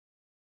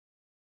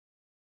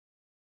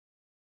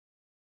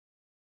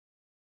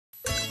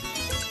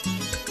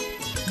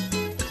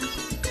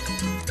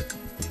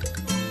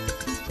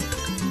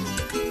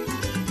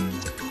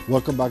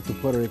Welcome back to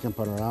Puerto Rican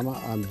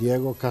Panorama. I'm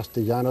Diego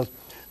Castellanos.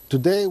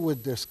 Today we're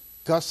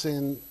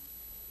discussing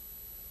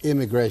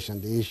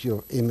immigration, the issue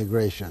of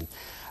immigration.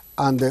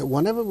 And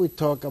whenever we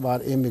talk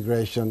about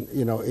immigration,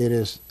 you know, it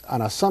is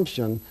an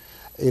assumption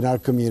in our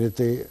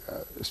community,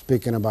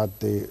 speaking about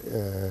the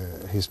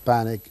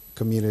Hispanic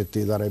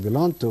community that I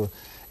belong to,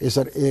 is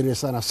that it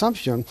is an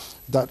assumption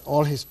that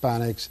all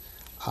Hispanics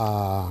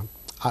are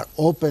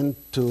open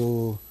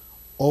to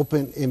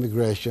open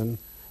immigration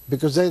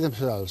because they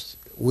themselves,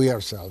 we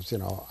ourselves, you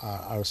know,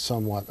 are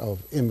somewhat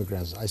of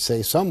immigrants. I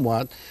say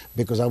somewhat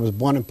because I was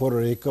born in Puerto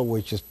Rico,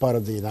 which is part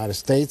of the United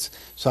States,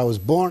 so I was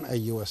born a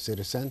U.S.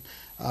 citizen.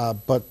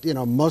 But, you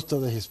know, most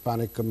of the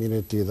Hispanic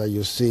community that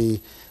you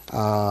see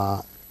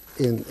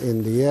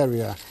in the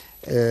area,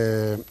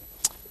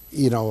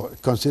 you know,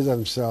 consider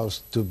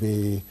themselves to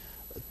be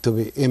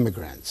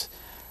immigrants.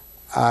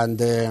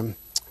 And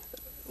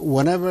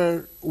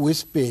whenever we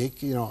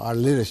speak, you know, our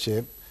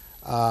leadership,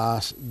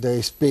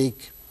 they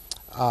speak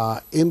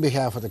in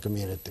behalf of the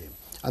community.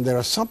 And there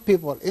are some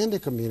people in the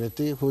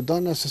community who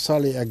don't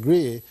necessarily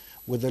agree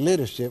with the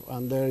leadership,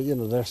 and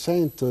they're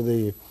saying to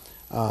the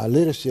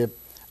leadership,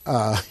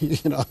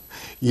 you know,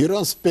 you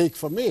don't speak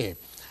for me.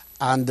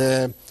 And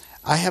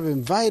I have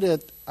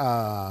invited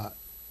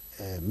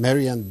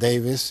Mariann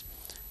Davies,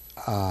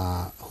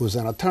 who's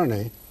an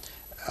attorney,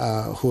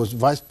 who's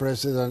vice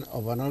president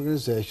of an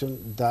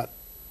organization that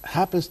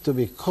happens to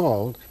be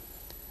called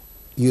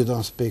You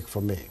Don't Speak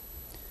for Me.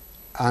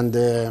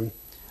 And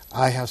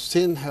I have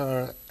seen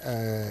her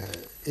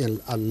in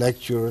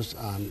lectures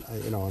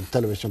and on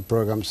television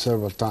programs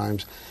several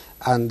times,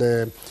 and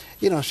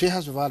you know, she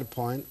has a valid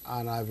point,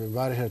 and I've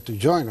invited her to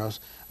join us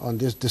on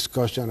this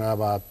discussion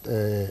about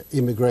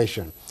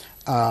immigration.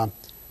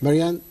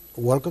 Mariann,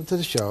 welcome to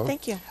the show.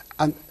 Thank you.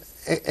 And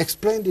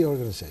explain the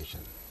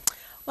organization.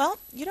 Well,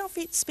 You Don't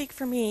Speak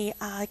for Me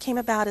came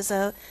about as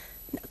a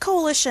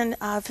coalition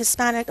of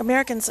Hispanic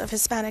Americans of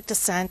Hispanic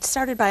descent,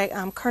 started by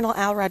Colonel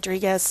Al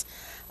Rodriguez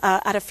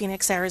out of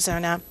Phoenix,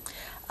 Arizona.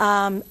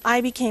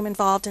 I became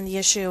involved in the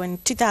issue in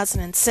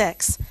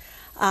 2006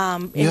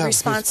 in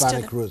response to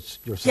Hispanic roots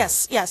yourself.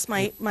 Yes, yes.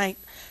 My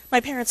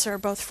parents are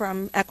both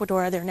from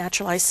Ecuador. They're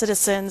naturalized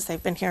citizens.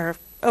 They've been here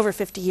over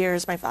 50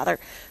 years. My father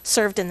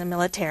served in the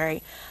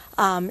military.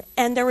 And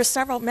there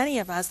were many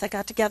of us that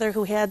got together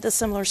who had the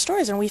similar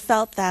stories, and we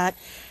felt that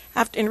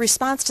in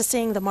response to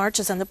seeing the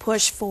marches and the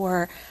push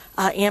for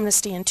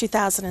amnesty in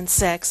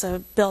 2006, a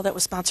bill that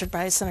was sponsored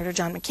by Senator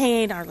John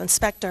McCain, Arlen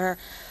Specter,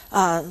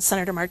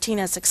 Senator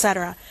Martinez,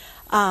 etc.,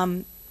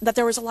 that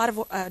there was a lot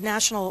of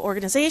national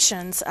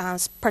organizations,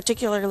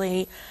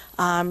 particularly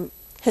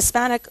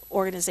Hispanic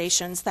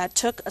organizations, that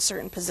took a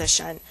certain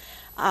position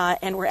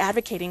and were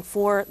advocating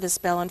for this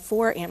bill and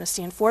for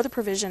amnesty and for the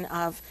provision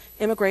of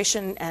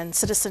immigration and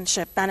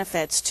citizenship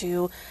benefits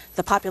to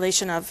the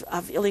population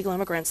of illegal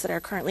immigrants that are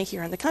currently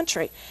here in the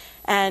country,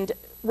 and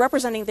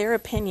representing their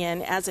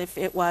opinion as if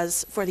it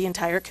was for the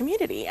entire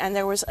community. And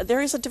there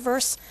is a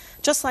diverse,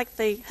 just like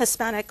the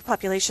Hispanic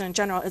population in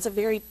general, is a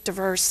very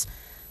diverse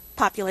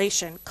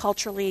population,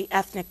 culturally,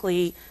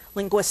 ethnically,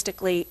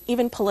 linguistically,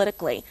 even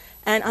politically,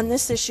 and on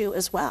this issue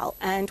as well.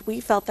 And we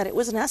felt that it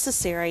was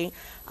necessary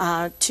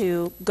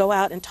to go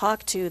out and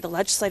talk to the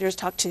legislators,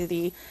 talk to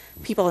the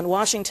people in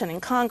Washington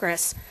and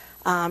Congress,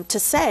 to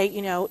say,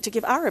 to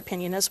give our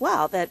opinion as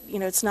well, that,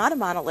 it's not a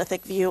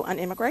monolithic view on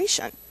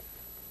immigration.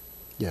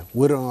 Yeah,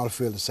 we don't all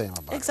feel the same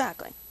about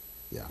exactly.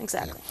 it. Yeah,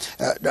 exactly.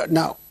 Yeah.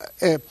 Now,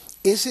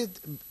 is it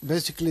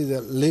basically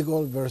the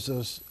legal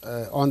versus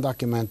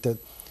undocumented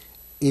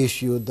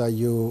issue that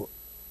you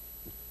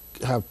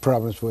have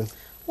problems with?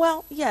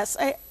 Well, yes.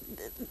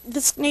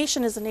 This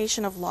nation is a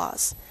nation of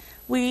laws.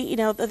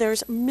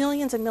 There's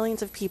millions and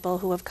millions of people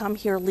who have come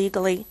here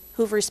legally,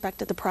 who've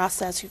respected the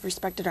process, who've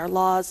respected our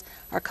laws,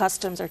 our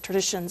customs, our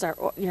traditions,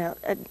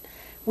 and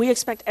we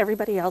expect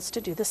everybody else to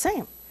do the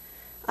same.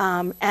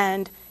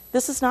 And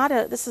this is not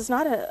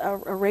a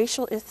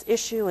racial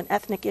issue, an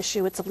ethnic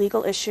issue. It's a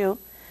legal issue,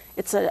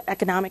 it's an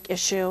economic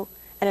issue,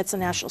 and it's a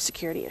national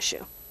security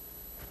issue.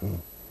 Mm.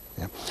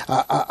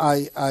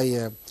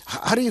 Yeah.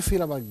 How do you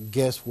feel about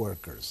guest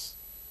workers?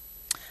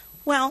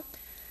 Well,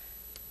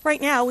 right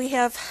now we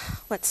have,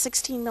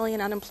 16 million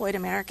unemployed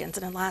Americans,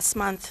 and in last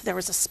month there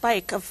was a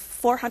spike of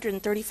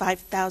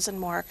 435,000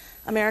 more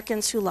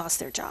Americans who lost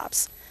their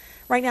jobs.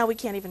 Right now we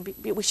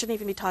shouldn't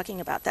even be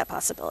talking about that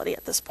possibility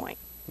at this point.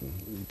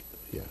 Mm-hmm.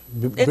 Yeah.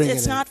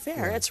 It's not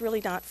fair. Yeah. It's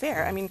really not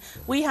fair. I mean,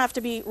 we have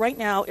to be, right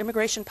now,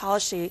 immigration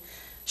policy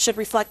should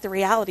reflect the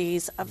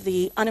realities of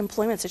the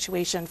unemployment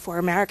situation for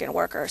American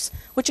workers,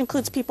 which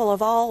includes people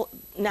of all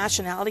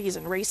nationalities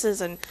and races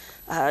and,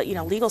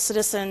 legal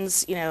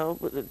citizens,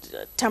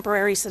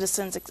 temporary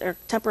citizens, or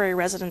temporary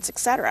residents,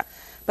 etc.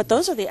 But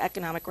those are the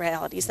economic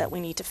realities that we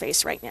need to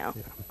face right now.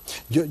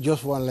 Yeah.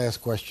 Just one last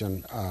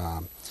question,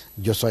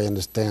 just so I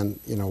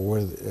understand,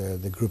 where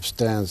the group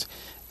stands.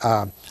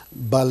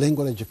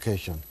 Bilingual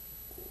education,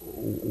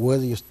 where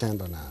do you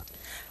stand on that?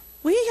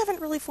 We haven't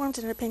really formed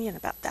an opinion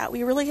about that.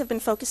 We really have been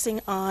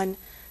focusing on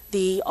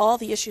all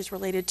the issues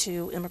related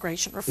to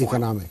immigration reform.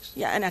 Economics.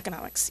 Yeah, and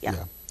economics.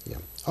 Yeah. Yeah.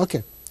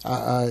 Okay.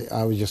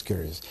 I was just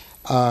curious.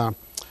 I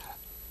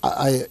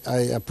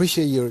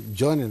appreciate you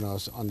joining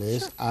us on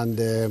this, Sure.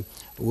 and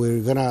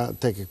we're gonna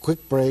take a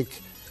quick break,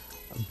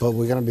 but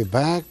we're gonna be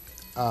back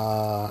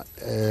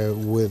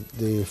with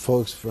the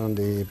folks from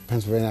the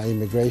Pennsylvania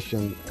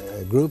Immigration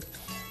Group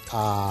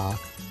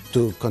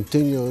to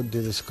continue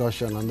the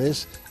discussion on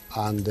this,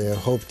 and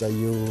hope that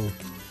you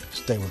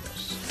stay with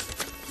us.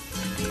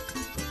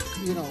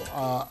 You know,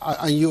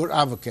 and you're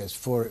advocates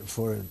for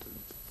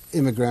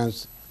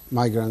immigrants,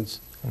 migrants,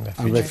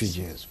 and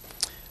refugees,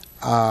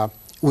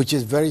 which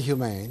is very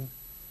humane,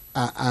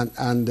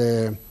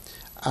 and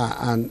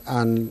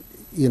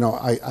you know,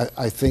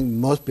 I think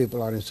most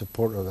people are in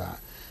support of that.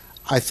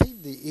 I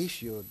think the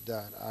issue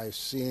that I've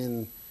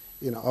seen,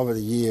 you know, over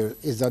the years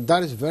is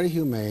that is very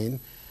humane,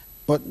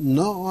 but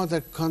no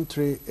other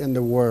country in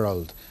the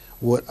world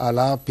would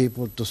allow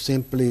people to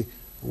simply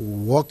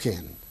walk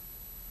in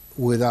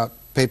without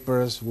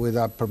papers,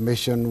 without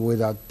permission,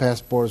 without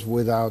passports,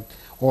 without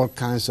all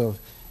kinds of,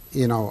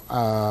 you know,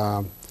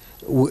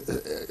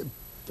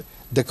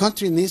 the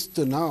country needs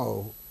to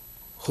know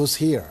who's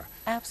here.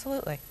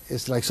 Absolutely.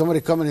 It's like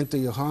somebody coming into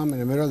your home in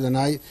the middle of the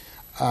night,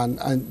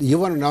 and you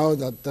want to know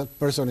that that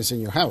person is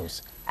in your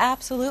house.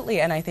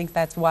 Absolutely, and I think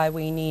that's why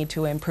we need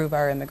to improve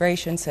our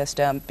immigration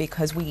system,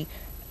 because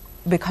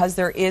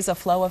there is a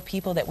flow of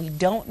people that we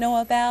don't know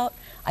about.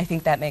 I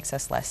think that makes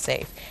us less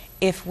safe.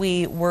 If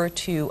we were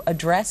to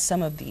address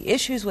some of the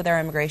issues with our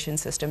immigration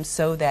system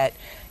so that,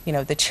 you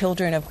know, the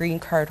children of green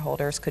card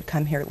holders could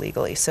come here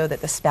legally, so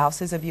that the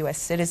spouses of U.S.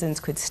 citizens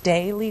could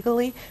stay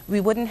legally, we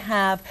wouldn't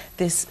have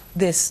this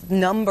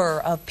number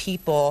of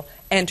people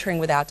entering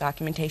without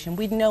documentation.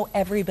 We'd know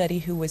everybody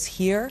who was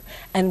here,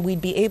 and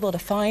we'd be able to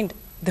find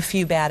the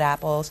few bad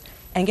apples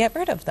and get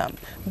rid of them.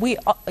 We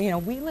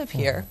live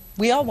here.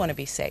 We all want to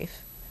be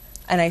safe.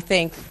 And I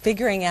think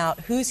figuring out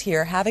who's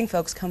here, having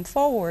folks come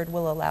forward,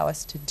 will allow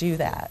us to do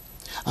that.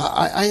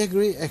 I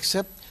agree,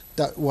 except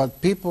that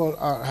what people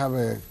have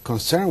a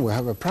concern with,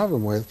 have a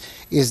problem with,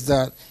 is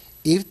that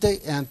if they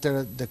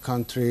enter the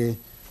country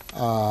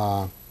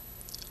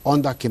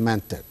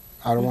undocumented,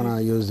 I don't want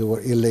to use the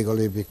word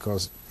illegally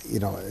because, you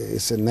know,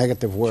 it's a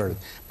negative word,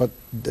 but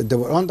they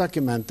were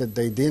undocumented,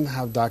 they didn't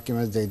have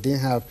documents, they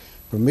didn't have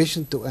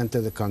permission to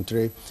enter the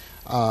country,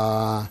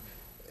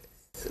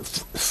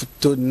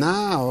 to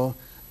now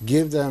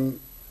give them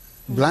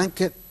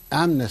blanket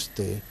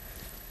amnesty,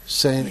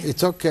 saying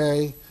it's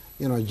okay,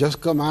 you know,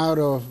 just come out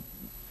of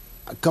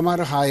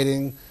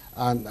hiding,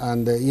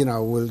 and you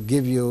know, we'll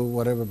give you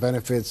whatever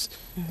benefits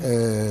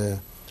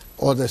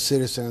other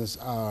citizens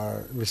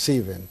are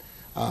receiving.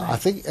 I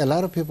think a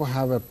lot of people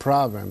have a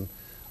problem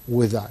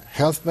with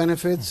health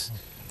benefits,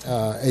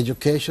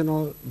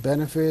 educational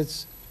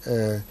benefits,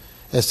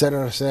 et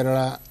cetera, et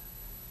cetera.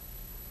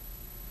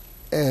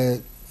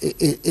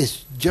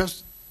 It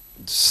just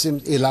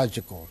seems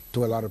illogical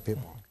to a lot of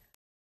people.